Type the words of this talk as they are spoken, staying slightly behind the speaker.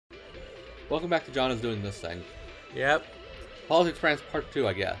Welcome back to John is doing this thing. Yep. Politics France Part 2,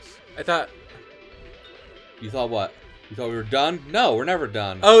 I guess. I thought... You thought what? You thought we were done? No, we're never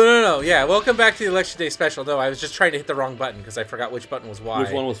done. Oh, no. Yeah, welcome back to the Election Day special. No, I was just trying to hit the wrong button because I forgot which button was Y.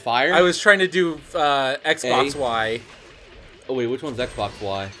 Which one was fire? I was trying to do Xbox Y. Oh, wait, which one's Xbox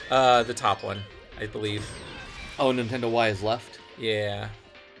Y? The top one, I believe. Oh, Nintendo Y is left? Yeah.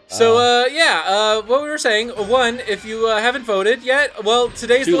 So, what we were saying, one, if you haven't voted yet, well,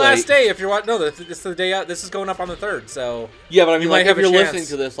 today's the last day. If you're watching, no, this is the day out. This is going up on the 3rd, so yeah, but I mean, you like, might have if you're a chance. listening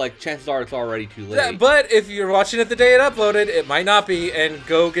to this, like, chances are it's already too late. Yeah, but if you're watching it the day it uploaded, it might not be, and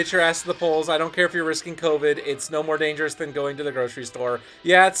go get your ass to the polls. I don't care if you're risking COVID. It's no more dangerous than going to the grocery store.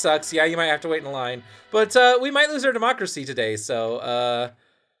 Yeah, it sucks. Yeah, you might have to wait in line, but we might lose our democracy today, so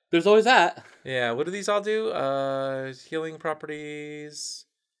there's always that. Yeah, what do these all do? Healing properties...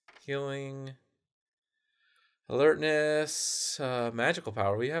 Healing, alertness, magical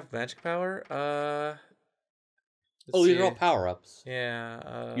power. We have magic power. These are all power-ups.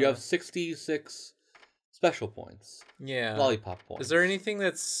 Yeah. You have 66 special points. Yeah. Lollipop points. Is there anything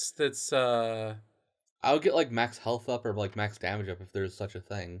that's I would get like max health up or like max damage up if there's such a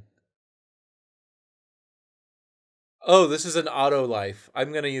thing. Oh, this is an auto life.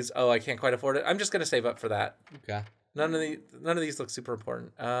 I'm gonna use. Oh, I can't quite afford it. I'm just gonna save up for that. Okay. None of these look super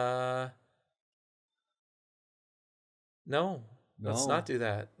important. No. Let's not do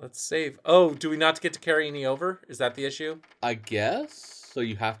that. Let's save. Oh, do we not get to carry any over? Is that the issue? I guess. So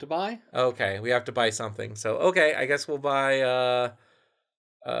you have to buy? Okay, we have to buy something. So, okay, I guess we'll buy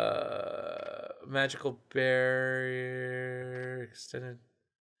magical barrier extended.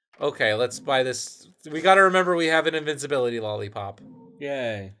 Okay, let's buy this. We got to remember we have an invincibility lollipop.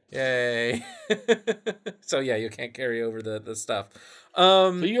 Yay. Yay. So yeah, you can't carry over the stuff.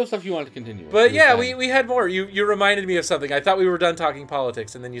 So you have stuff you want to continue with. But yeah, we had more. You reminded me of something. I thought we were done talking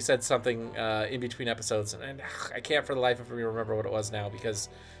politics, and then you said something in between episodes, and I can't for the life of me remember what it was now, because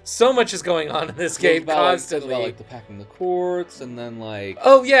so much is going on in this game constantly. About, like, the packing the courts, and then like...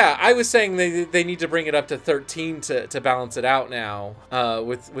 Oh yeah, I was saying they need to bring it up to 13 to balance it out now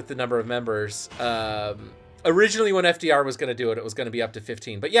with the number of members. Originally, when FDR was going to do it, it was going to be up to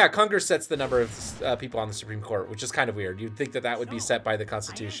 15. But yeah, Congress sets the number of people on the Supreme Court, which is kind of weird. You'd think that would be set by the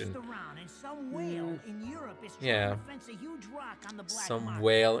Constitution. Yeah. Some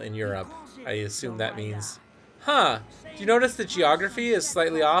whale in Europe. I assume that means... Huh. Do you notice the geography is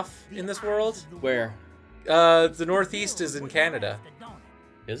slightly off in this world? Where? The Northeast is in Canada.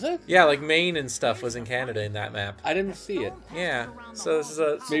 Is it? Yeah, like Maine and stuff was in Canada in that map. I didn't see it. Yeah. So this is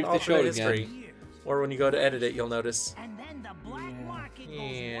a maybe they showed history. Again. Or when you go to edit it, you'll notice.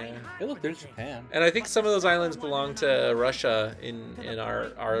 Yeah. Hey, look, there's Japan. And I think some of those islands belong to Russia in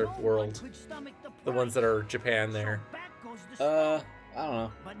our world. The ones that are Japan there. I don't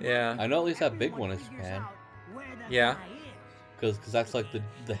know. Yeah. I know at least that big one is Japan. Yeah. Because that's like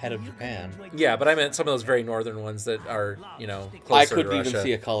the head of Japan. Yeah, but I meant some of those very northern ones that are, you know, closer to Russia. I couldn't even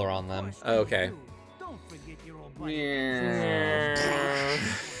see a color on them. Oh, okay.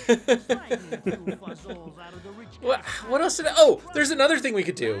 What else did there's another thing we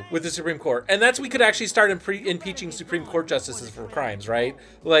could do with the Supreme Court, and that's we could actually start impeaching Supreme Court justices for crimes, right?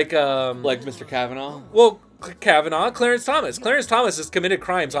 Like Mr. Kavanaugh? Well, Kavanaugh, Clarence Thomas. Clarence Thomas has committed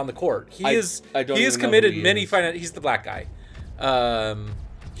crimes on the court. He has committed many he's the black guy.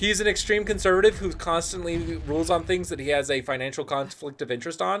 He's an extreme conservative who constantly rules on things that he has a financial conflict of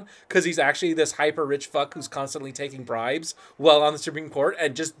interest on, because he's actually this hyper rich fuck who's constantly taking bribes while on the Supreme Court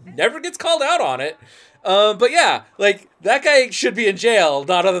and just never gets called out on it. But yeah, like, that guy should be in jail,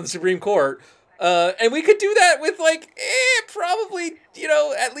 not on the Supreme Court. And we could do that with, like, probably, you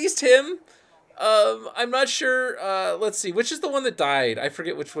know, at least him. I'm not sure. Let's see, which is the one that died? I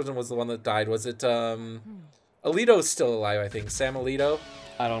forget which one was the one that died. Was it, Alito's still alive, I think. Sam Alito?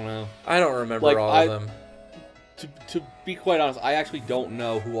 I don't know. I don't remember all of them. To be quite honest, I actually don't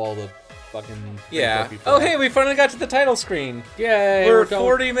know who all the fucking people are. Hey, we finally got to the title screen. Yay! We're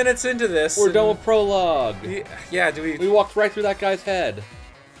 40 minutes into this. We're done with prologue. Yeah, do we... We walked right through that guy's head.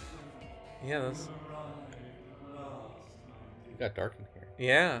 Yeah, that's... It got dark in here.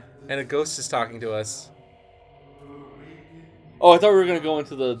 Yeah, and a ghost is talking to us. Oh, I thought we were going to go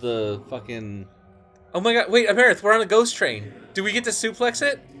into the fucking... Oh my god, wait, Amarith, we're on a ghost train. Do we get to suplex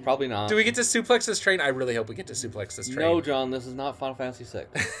it? Probably not. Do we get to suplex this train? I really hope we get to suplex this train. No, John, this is not Final Fantasy VI.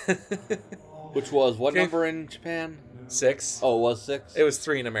 Which was what number in Japan? 6. Oh, it was 6? It was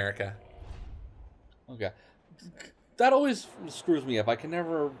 3 in America. Okay. That always screws me up. I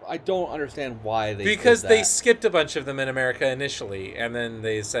don't understand why they Because did that. they skipped a bunch of them in America initially, and then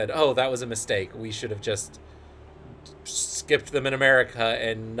they said, oh, that was a mistake. We should have just skipped them in America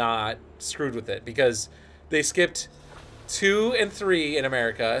and not screwed with it, because they skipped 2 and 3 in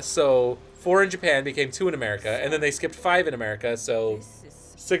America, so 4 in Japan became 2 in America, and then they skipped 5 in America, so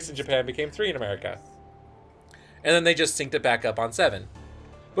 6 in Japan became 3 in America. And then they just synced it back up on 7.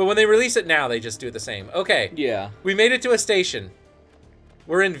 But when they release it now, they just do it the same. Okay. Yeah. We made it to a station.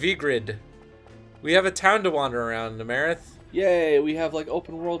 We're in Vigrid. We have a town to wander around, Amarith. Yay, we have, like,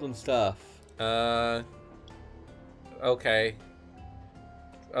 open world and stuff. Okay.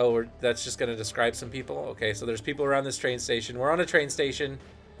 Oh, that's just going to describe some people? Okay, so there's people around this train station. We're on a train station.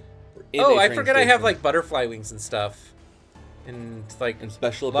 Oh, I forget I have, like, butterfly wings and stuff. And, like, and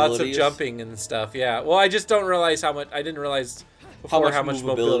special lots abilities. of jumping and stuff, yeah. Well, I just don't realize how much... I didn't realize before how much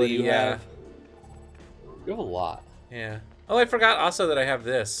mobility you have. You have a lot. Yeah. Oh, I forgot also that I have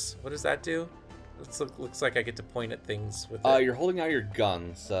this. What does that do? Looks like I get to point at things with it. You're holding out your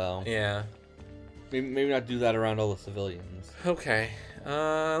gun, so... Yeah. Maybe not do that around all the civilians. Okay.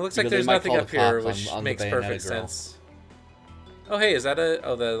 Looks like there's nothing up here, which makes perfect sense. Oh, hey, is that a...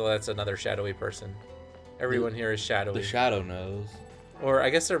 Oh, that's another shadowy person. Everyone here is shadowy. The shadow knows. Or I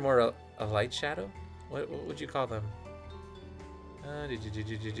guess they're more a light shadow? What would you call them? I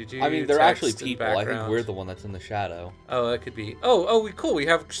mean, they're actually people. I think we're the one that's in the shadow. Oh, that could be. Oh, cool. We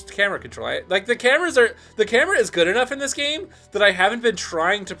have camera control. Like the camera is good enough in this game that I haven't been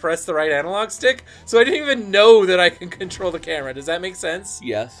trying to press the right analog stick, so I didn't even know that I can control the camera. Does that make sense?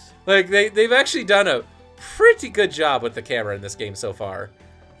 Yes. Like they've actually done a pretty good job with the camera in this game so far,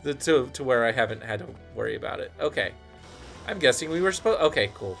 to where I haven't had to worry about it. Okay, I'm guessing we were supposed. Okay,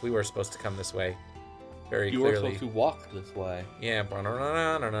 cool. We were supposed to come this way. Very clearly. You were supposed to walk this way. Yeah.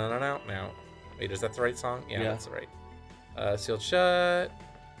 Now. Wait, is that the right song? Yeah, that's the right. Sealed shut.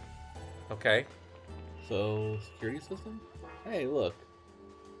 Okay. So, security system? Hey, look.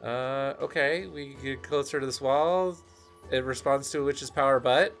 Okay. We get closer to this wall. It responds to a witch's power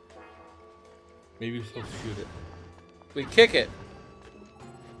butt. Maybe you're supposed to shoot it. We kick it.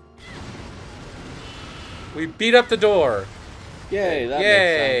 We beat up the door. Yay, that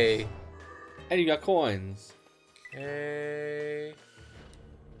makes sense. And you got coins. Hey.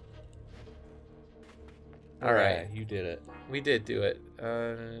 All right, you did it. We did do it.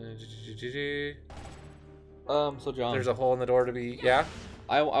 So John, there's a hole in the door to be. Yeah.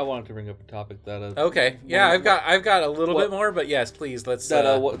 I wanted to bring up a topic that. Okay. Yeah, I've got a little bit more, but yes, please let's.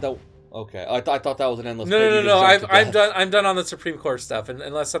 Okay. I thought that was an endless. No. I'm done. I'm done on the Supreme Court stuff,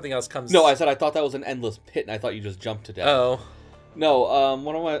 unless something else comes. No, I said I thought that was an endless pit, and I thought you just jumped to death. Oh. No,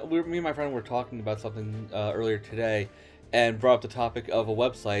 me and my friend were talking about something earlier today, and brought up the topic of a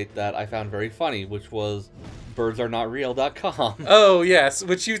website that I found very funny, which was birdsarenoreal.com. Oh yes,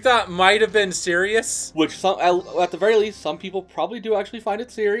 which you thought might have been serious. Which at the very least, some people probably do actually find it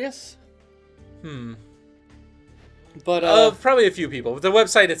serious. But probably a few people. But the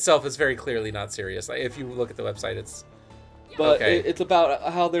website itself is very clearly not serious. Like, if you look at the website, it's. But okay. It's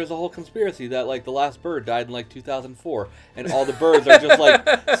about how there's a whole conspiracy that, like, the last bird died in, like, 2004, and all the birds are just,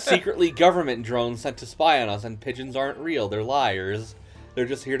 like, secretly government drones sent to spy on us, and pigeons aren't real. They're liars. They're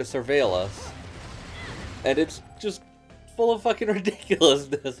just here to surveil us. And it's just full of fucking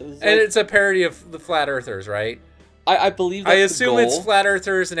ridiculousness. It's a parody of the Flat Earthers, right? I believe that's I assume the goal. It's Flat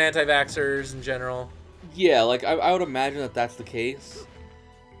Earthers and anti-vaxxers in general. Yeah, like, I would imagine that that's the case.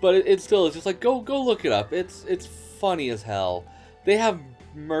 But it's just like, go look it up. It's funny as hell. They have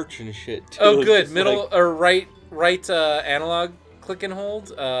merch and shit too. Oh, good. Middle or right analog click and hold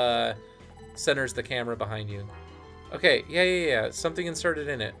centers the camera behind you. Okay, yeah. Something inserted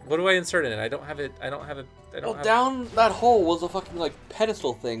in it. What do I insert in it? I don't have it. Well, down that hole was a fucking like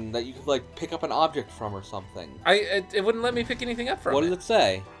pedestal thing that you could like pick up an object from or something. It wouldn't let me pick anything up from it. What does it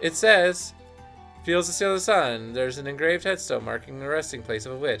say? It says, "Feels the seal of the sun. There's an engraved headstone marking the resting place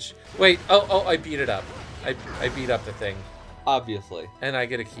of a witch." Wait. Oh! I beat it up. I beat up the thing. Obviously. And I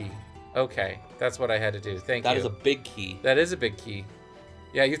get a key. Okay, that's what I had to do. Thank you. That is a big key. That is a big key.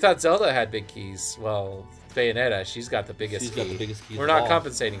 Yeah, you thought Zelda had big keys. Well, Bayonetta, she's got the biggest key. She's got the biggest key. We're not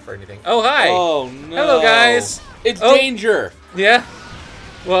compensating for anything. Oh, hi! Oh, no. Hello, guys! It's danger! Yeah?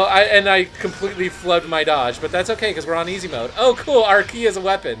 Well, I completely flubbed my dodge, but that's okay, because we're on easy mode. Oh, cool! Our key is a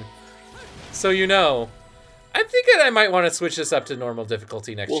weapon. So you know. I'm thinking I might want to switch this up to normal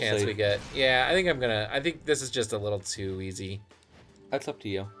difficulty next chance we get. Yeah, I think this is just a little too easy. That's up to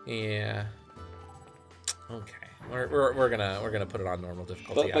you. Yeah. Okay. We're gonna put it on normal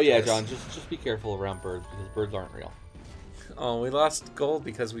difficulty. But yeah, John, just be careful around birds because birds aren't real. Oh, we lost gold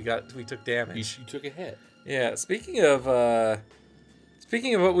because we took damage. You took a hit. Yeah. Speaking of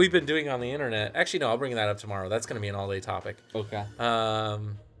what we've been doing on the internet, actually no, I'll bring that up tomorrow. That's gonna be an all-day topic. Okay.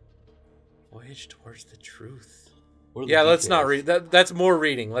 Voyage towards the truth. Yeah, let's not read. That's more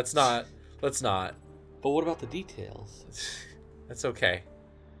reading. Let's not. Let's not. But what about the details? That's okay.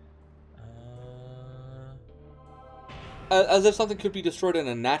 As if something could be destroyed in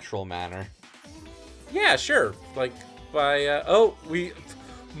a natural manner. Yeah, sure. Like by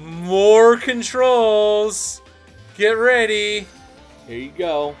more controls. Get ready. Here you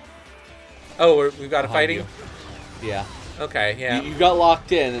go. Oh, we've got a fighting. Yeah. Okay. Yeah. You got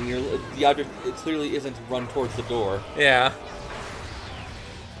locked in, and the object it clearly isn't to run towards the door. Yeah.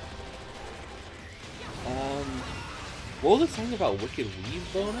 What was it saying about Wicked Weave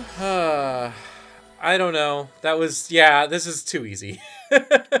bonus? I don't know. That was this is too easy.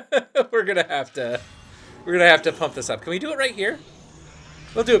 We're gonna have to pump this up. Can we do it right here?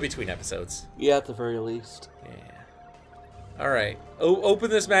 We'll do it between episodes. Yeah, at the very least. Yeah. All right. Open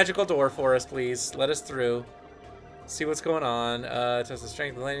this magical door for us, please. Let us through. See what's going on. Test the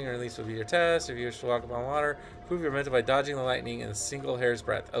strength of lightning, or at least will be your test. If you wish to walk upon water, prove your mental by dodging the lightning in a single hair's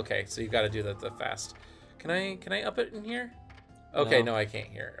breadth. Okay, so you've got to do that fast. Can I up it in here? Okay, no, I can't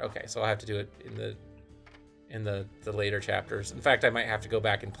here. Okay, so I'll have to do it in the later chapters. In fact, I might have to go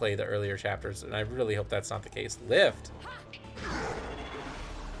back and play the earlier chapters, and I really hope that's not the case. Lift.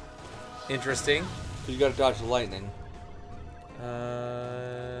 Interesting. So you got to dodge the lightning.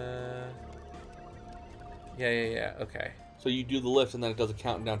 Yeah. Okay. So you do the lift, and then it does a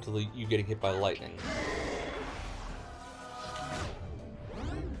countdown to you getting hit by lightning.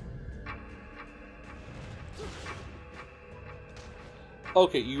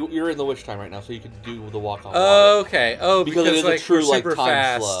 Okay, you're in the witch time right now, so you can do the walk on water. Okay. Oh, because it is like, a true we're super time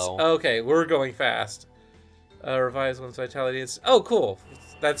fast. Slow. Okay, we're going fast. Revives one's vitality. Oh, cool.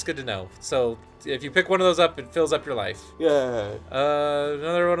 That's good to know. So if you pick one of those up, it fills up your life. Yeah.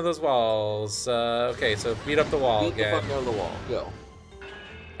 Another one of those walls. Okay, so beat up the wall again. Beat the fuck out of the wall. Go.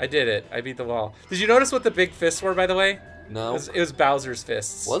 I did it. I beat the wall. Did you notice what the big fists were, by the way? No. It was Bowser's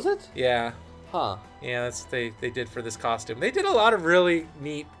fists. Was it? Yeah. Huh. Yeah, that's what they did for this costume. They did a lot of really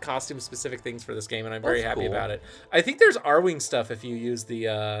neat costume-specific things for this game, and I'm very happy about it. I think there's Arwing stuff if you use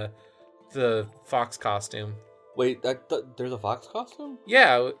the fox costume. Wait, there's a fox costume?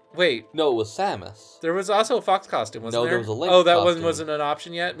 Yeah, wait. No, it was Samus. There was also a fox costume, wasn't there? No, there was a Link Oh, that costume. one wasn't an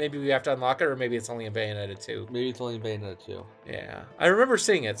option yet? Maybe we have to unlock it, or maybe it's only in Bayonetta 2. Maybe it's only in Bayonetta 2. Yeah. I remember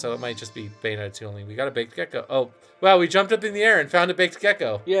seeing it, so it might just be Bayonetta 2 only. We got a baked gecko. Oh, wow, we jumped up in the air and found a baked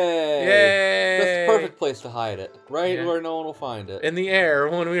gecko. Yay! Yay! That's the perfect place to hide it. Right where no one will find it. In the air,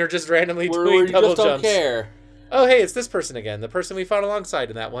 when we were just randomly where doing you double just don't jumps. care. Oh, hey, it's this person again. The person we fought alongside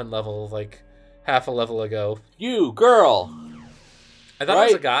in that one level, like, half a level ago. You, girl! I thought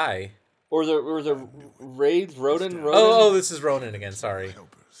it was a guy. Or was there Raids, Ronan? Oh, this is Ronan again, sorry.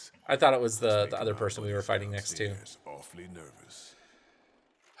 I thought it was the other person we were fighting next to.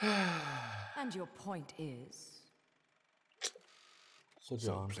 And your point is? So,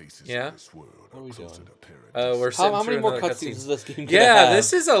 John. Yeah? What are we doing? We're sitting how many through more another cutscenes is this game Yeah, have?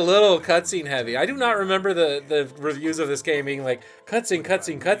 this is a little cutscene heavy. I do not remember the reviews of this game being like, cutscene.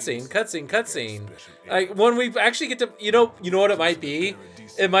 Like, when we actually get to, you know what it might be?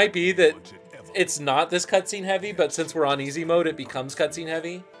 It might be that it's not this cutscene heavy, but since we're on easy mode, it becomes cutscene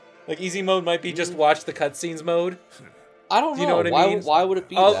heavy. Like, easy mode might be just watch the cutscenes mode. I don't know. Do you know what I mean? Why would it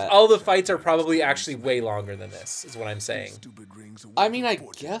be that? All the fights are probably actually way longer than this, is what I'm saying. I mean, I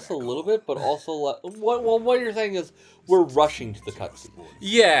guess a little bit, but also, what you're saying is we're rushing to the cutscene.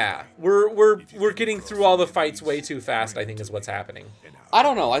 Yeah, we're getting through all the fights way too fast, I think is what's happening. I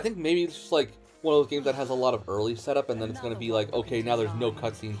don't know. I think maybe it's just like one of those games that has a lot of early setup, and then it's going to be like, okay, now there's no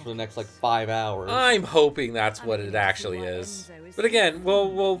cutscenes for the next, 5 hours. I'm hoping that's what it actually is. But again,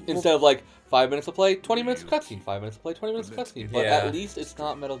 we'll instead of, 5 minutes of play, 20 minutes of cutscene. 5 minutes of play, 20 minutes of cutscene. But at least it's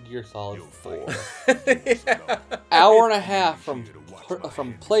not Metal Gear Solid 4. Hour and a half from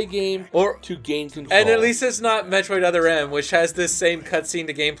play game to game control. And at least it's not Metroid Other M, which has this same cutscene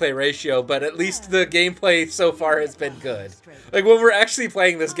to gameplay ratio, but at least the gameplay so far has been good. Like, when we're actually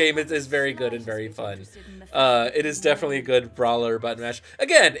playing this game, it is very good and very fun. It is definitely a good brawler button mash.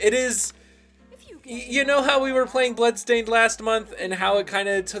 Again, it is... You know how we were playing Bloodstained last month and how it kind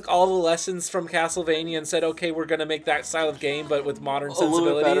of took all the lessons from Castlevania and said, okay, we're going to make that style of game, but with modern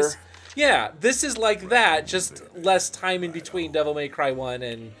sensibilities? Yeah, this is like that, just less time in between Devil May Cry 1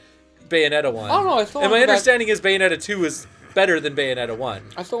 and Bayonetta 1. I don't know, I still and my understanding is Bayonetta 2 is better than Bayonetta 1.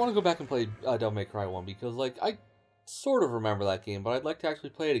 I still want to go back and play Devil May Cry 1 because, I sort of remember that game, but I'd like to actually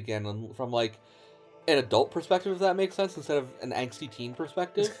play it again from, an adult perspective, if that makes sense, instead of an angsty teen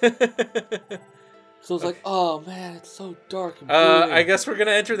perspective. So it's oh man, it's so dark and brooding. I guess we're going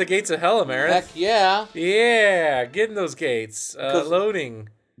to enter the gates of hell, Amarith. Heck yeah. Yeah, get in those gates. Loading.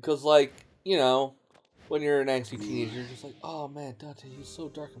 Because, when you're an angsty teenager, you're just like, oh man, Dante, he's so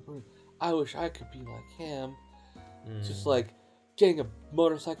dark and brooding. I wish I could be like him. Just like getting a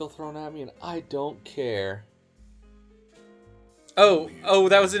motorcycle thrown at me, and I don't care. Oh,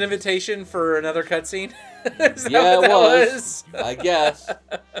 that was an invitation for another cutscene? Yeah, it was. I guess.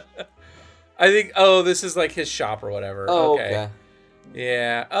 I think, this is like his shop or whatever. Oh, okay.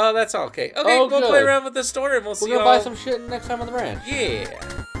 Yeah. Oh, that's okay. Okay, we'll play around with the story and we'll see. We're gonna buy some shit next time on the ranch.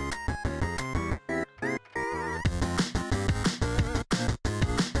 Yeah.